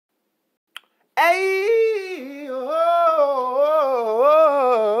Hey, you know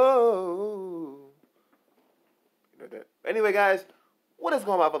that. Anyway, guys, what is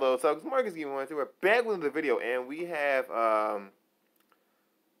going on, fellow thugs? Marcus Game 1 2. We're back with the video, and we have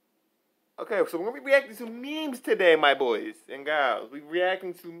okay, so we're gonna be reacting to memes today, my boys and gals. We're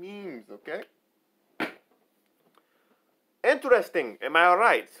reacting to memes, okay? Interesting, am I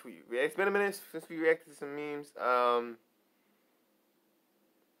alright? It's been a minute since we reacted to some memes.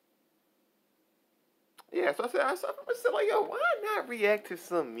 Yeah, so I said, like, yo, why not react to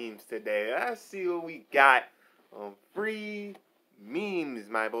some memes today? Let's see what we got on free memes,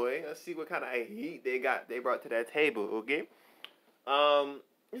 my boy. Let's see what kind of heat they brought to that table, okay?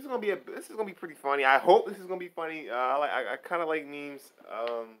 This is gonna be pretty funny. I hope this is gonna be funny. I kind of like memes.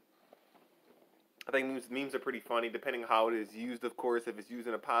 I think memes are pretty funny, depending on how it is used. Of course, if it's used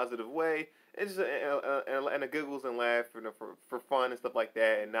in a positive way, it's just and a giggles and laugh for fun and stuff like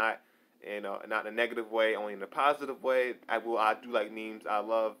that, and not in a negative way, only in a positive way. I do like memes. I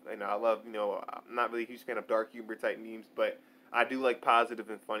love. I'm not really a huge fan of dark humor type memes, but I do like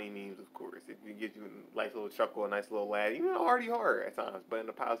positive and funny memes, of course. It gives you a nice little chuckle, a nice little laugh, even hard at times, but in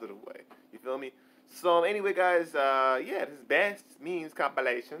a positive way. You feel me? So anyway, guys, yeah, this is best memes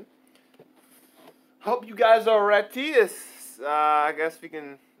compilation. Hope you guys are ready. I guess we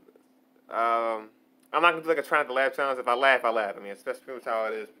can. I'm not gonna do like a try not to laugh challenge. If I laugh, I laugh. I mean, that's pretty much how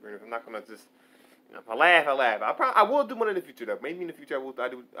it is. I'm not gonna just. If I laugh, I laugh. I will do one in the future though. Maybe in the future I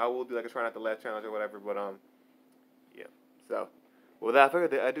will do like a try not to laugh challenge or whatever. But yeah. So without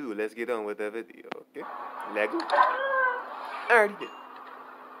further ado, let's get on with the video. Okay. Lego. I already did.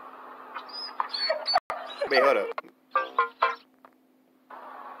 Wait, hold up.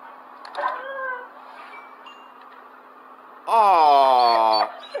 Aww.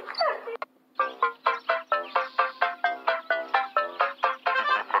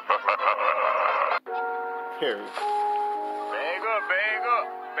 Here.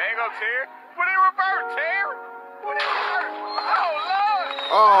 Bagel, tear. Would it revert, tear? Would it revert? Oh, Lord.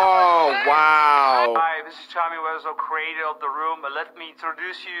 Oh, wow. Hi, this is Tommy Wiseau, creator of the room. Let me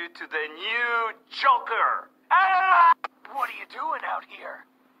introduce you to the new Joker. Ah! What are you doing out here?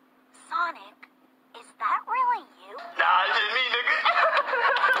 Sonic, is that really you? Nah, it's just me,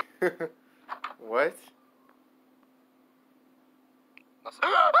 nigga. What?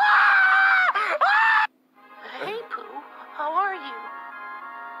 Hey, Pooh, how are you?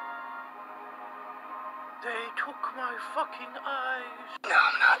 They took my fucking eyes. No,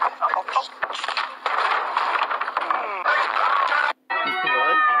 I'm not.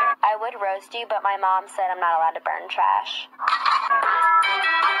 What? I would roast you, but my mom said I'm not allowed to burn trash.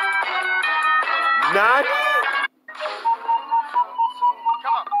 Nani?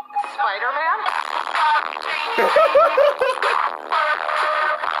 Come on. Spider-Man?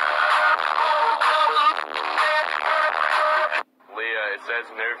 Leah, it says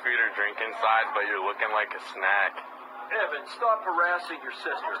no food or drink inside, but you're looking like a snack. Evan, stop harassing your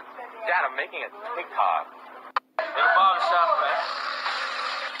sister. Dad, I'm making a TikTok. In the bottom south, man.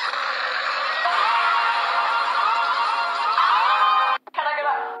 Can I get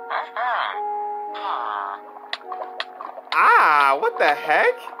up? Ah, what the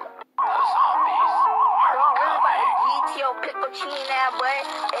heck? Eat your pickle cheese, that boy.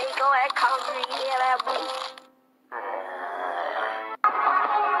 There you go, that collard green, that boy.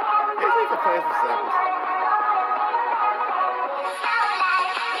 These people playing for samples.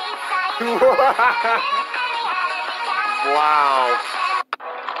 Wow.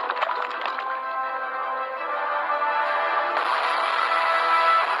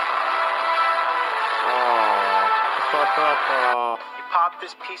 You pop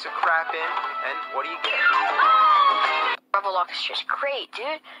this piece of crap in, and what do you get? Rubberlock is just great,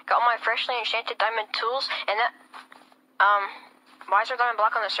 dude. Got all my freshly enchanted diamond tools, and that, why is there diamond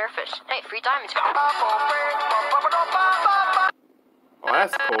block on the surface? Hey, free diamonds. Oh,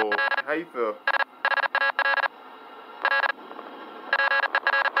 that's cool. How you feel?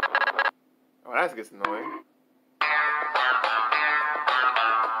 Oh, that gets annoying.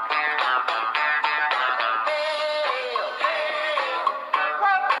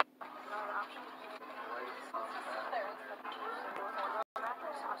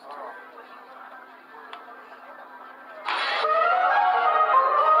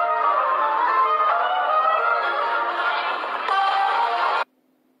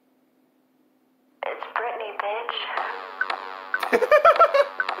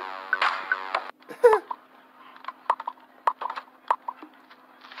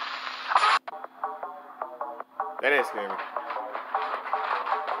 That is scary.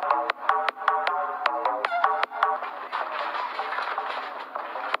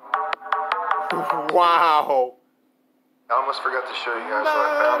 Wow. I almost forgot to show you guys what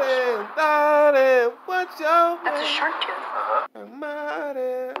I found this morning. What's your That's a shark tooth.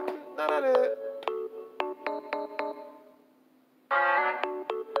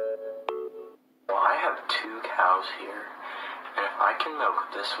 Well, I have 2 cows here, and if I can milk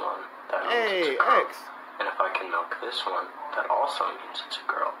this one, that means Hey, it's a girl. X. And if I can milk this one, that also means it's a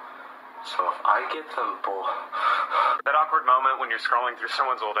girl. So if I get them both... That awkward moment when you're scrolling through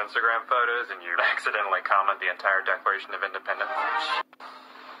someone's old Instagram photos and you accidentally comment the entire Declaration of Independence.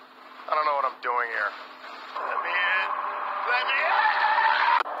 I don't know what I'm doing here. Let me in. Let me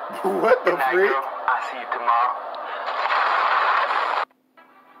in. What the Good night, freak? girl. I'll see you tomorrow.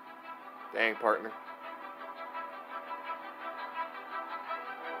 Dang, partner.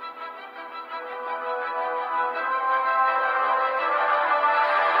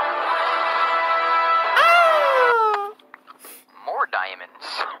 More diamonds.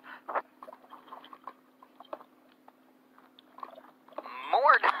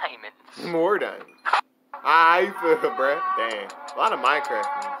 More diamonds. More diamonds. I feel, bruh. Dang. A lot of Minecraft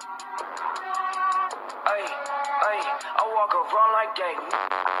moves. Hey, I walk around like that.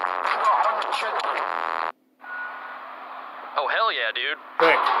 Oh, hell yeah, dude.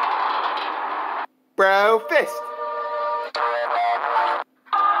 Quick. Bro, fist.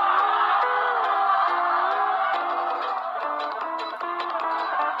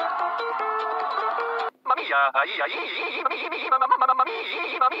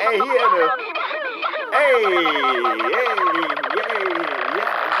 Hey, he had a... Hey,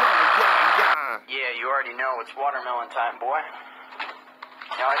 yeah. Yeah, you already know it's watermelon time, boy.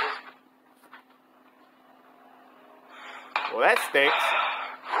 Now I just... Well, that stinks.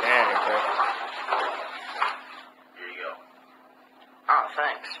 Dang, bro. Here you go. Oh,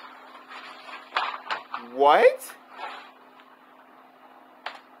 thanks. What?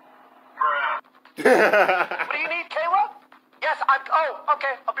 What do you need, Kayla? Yes, oh,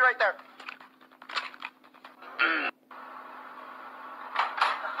 okay, I'll be right there.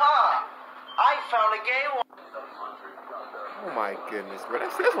 I found a gay one. Oh my goodness, bro.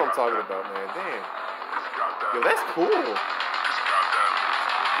 That's what I'm talking about, man. Damn. Yo, that's cool.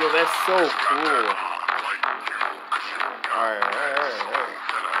 Yo, that's so cool. Alright.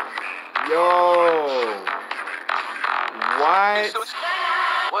 Yo. What?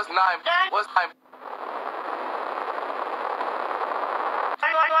 What's 9? What's 9?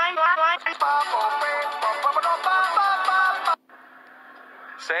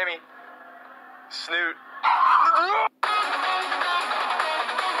 Sammy. Snoot.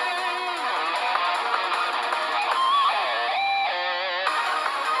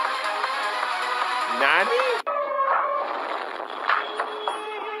 Nani?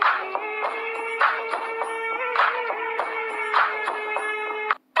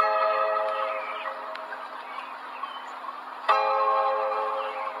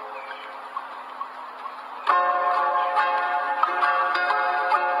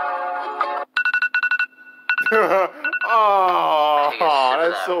 Oh,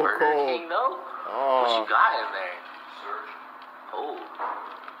 that's so cool. What you Oh, got in there? Oh.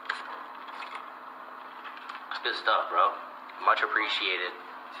 That's good stuff, bro. Much appreciated.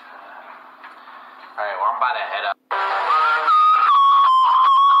 Alright, well, I'm about to head up.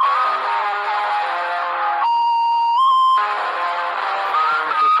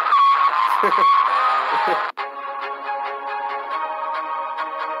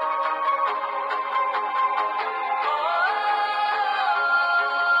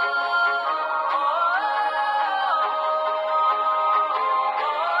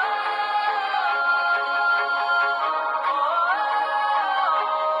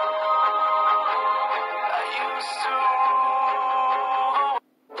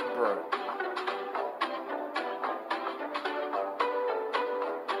 bro.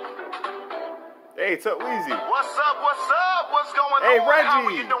 Hey, it's up, Weezy. What's up? What's up? What's going Hey, on? Reggie. How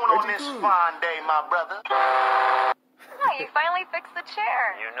are you doing on Reggie this Cruz. fine day, my brother? Hi, you finally fixed the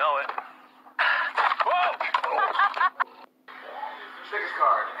chair. You know it. Trick is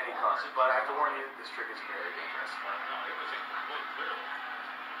card, any cost, but I have to warn you, this trick is very dangerous.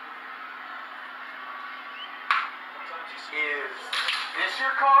 Is this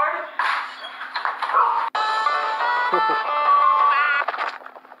your card?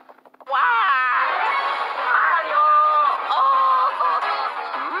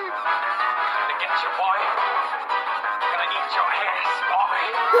 Gonna get you, boy. Gonna eat your ass, boy.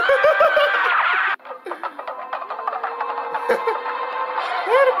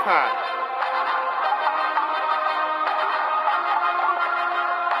 PewDiePie.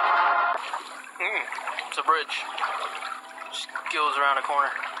 It's a bridge. Just goes around a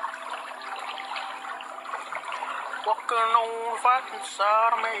corner. Walking on the fucking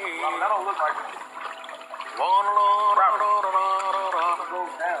side of me. That don't look like it.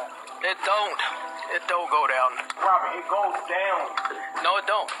 It don't. It don't go down. Robert, it goes down. No, it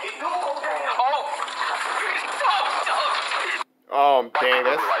don't. It do go down. Oh! Oh, dang,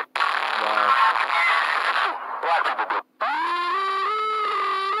 that's... Wow.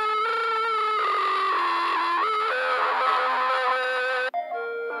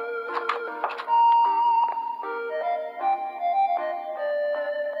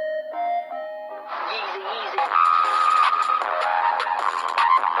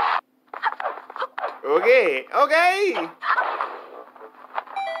 Okay, okay! Time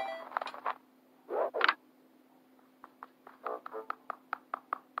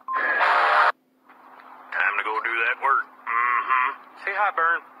to go do that work. Mm-hmm. Say hi,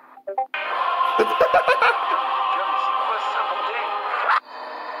 Burn.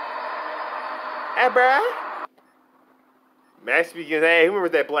 Hey, bruh. Match begins. Hey, who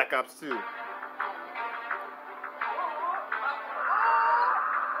remembers that Black Ops 2?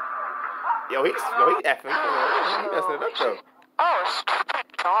 Yo, he's effing. He messing it up, though. Oh, stupid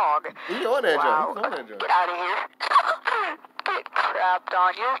dog. He's on that Wow. joint. He's on that joint. Get out of here. Get crapped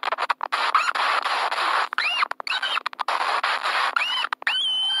on you.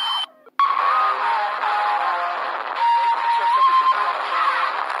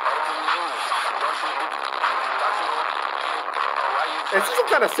 It's some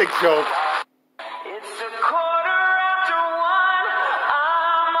kind of sick joke. It's a quarter after one.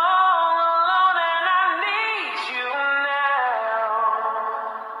 I'm all alone and I need you now.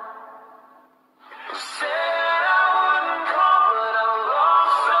 Said I wouldn't call, but I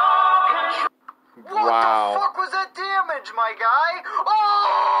lost all control. Wow. What the fuck was that damage, my guy? Oh!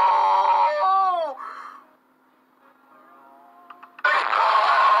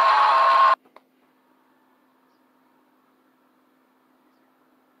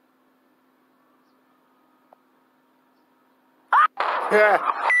 Yeah.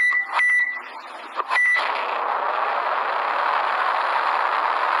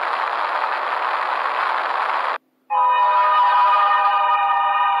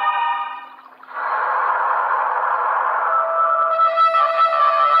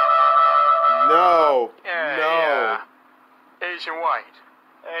 No. No. Agent White.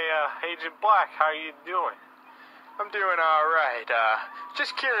 Hey, Agent Black, how you doing? I'm doing alright.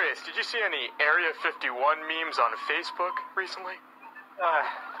 Just curious, did you see any Area 51 memes on Facebook recently?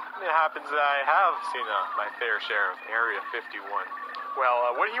 It happens that I have seen my fair share of Area 51.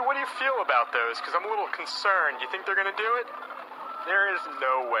 Well, what do you feel about those? Because I'm a little concerned. You think they're gonna do it? There is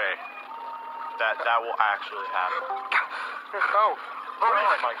no way that will actually happen. Oh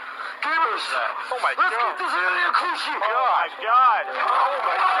my! Oh my God! Oh my God! Oh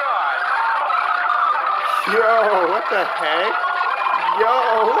my God! Yo, what the heck? Yo,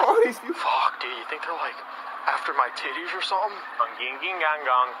 who are these people? Fuck, dude, you think they're like after my titties or something? Ging ging gang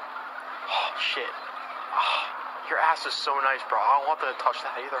gong. Oh shit. Oh, your ass is so nice, bro. I don't want them to touch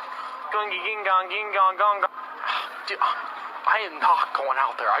that either. Ging ging gong ging gong gong gong. Dude, I am not going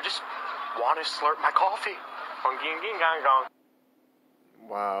out there. I just want to slurp my coffee. Ging ging gang gong.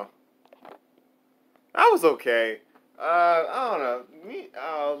 Wow. That was okay. I don't know.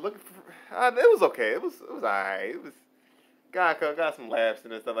 It was okay. It was alright. It was got some laughs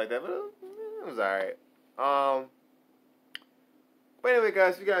and stuff like that, but it was alright. But anyway,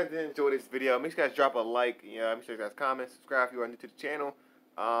 guys, if you guys did enjoy this video, make sure you guys drop a like. Make sure you guys comment, subscribe if you are new to the channel.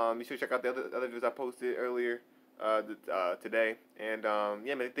 Be sure to check out the other videos I posted earlier today. And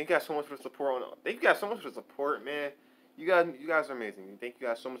yeah, man, thank you guys so much for the support. Thank you guys so much for the support, man. You guys are amazing. Thank you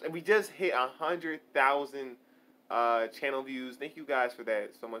guys so much. And we just hit 100,000 channel views. Thank you guys for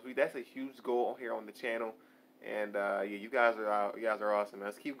that so much. That's a huge goal here on the channel. And yeah, you guys are awesome, man.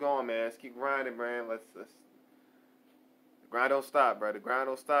 Let's keep going, man. Let's keep grinding, man. Let's the grind don't stop, bro. The grind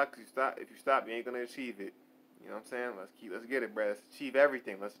don't stop. If you stop, you ain't gonna achieve it. You know what I'm saying? Let's get it, bro. Let's achieve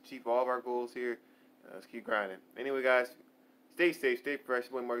everything. Let's achieve all of our goals here. Let's keep grinding. Anyway, guys, stay safe, stay fresh.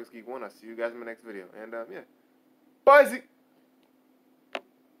 Boy, Marcus Geek 1. I'll see you guys in my next video. And yeah, bye.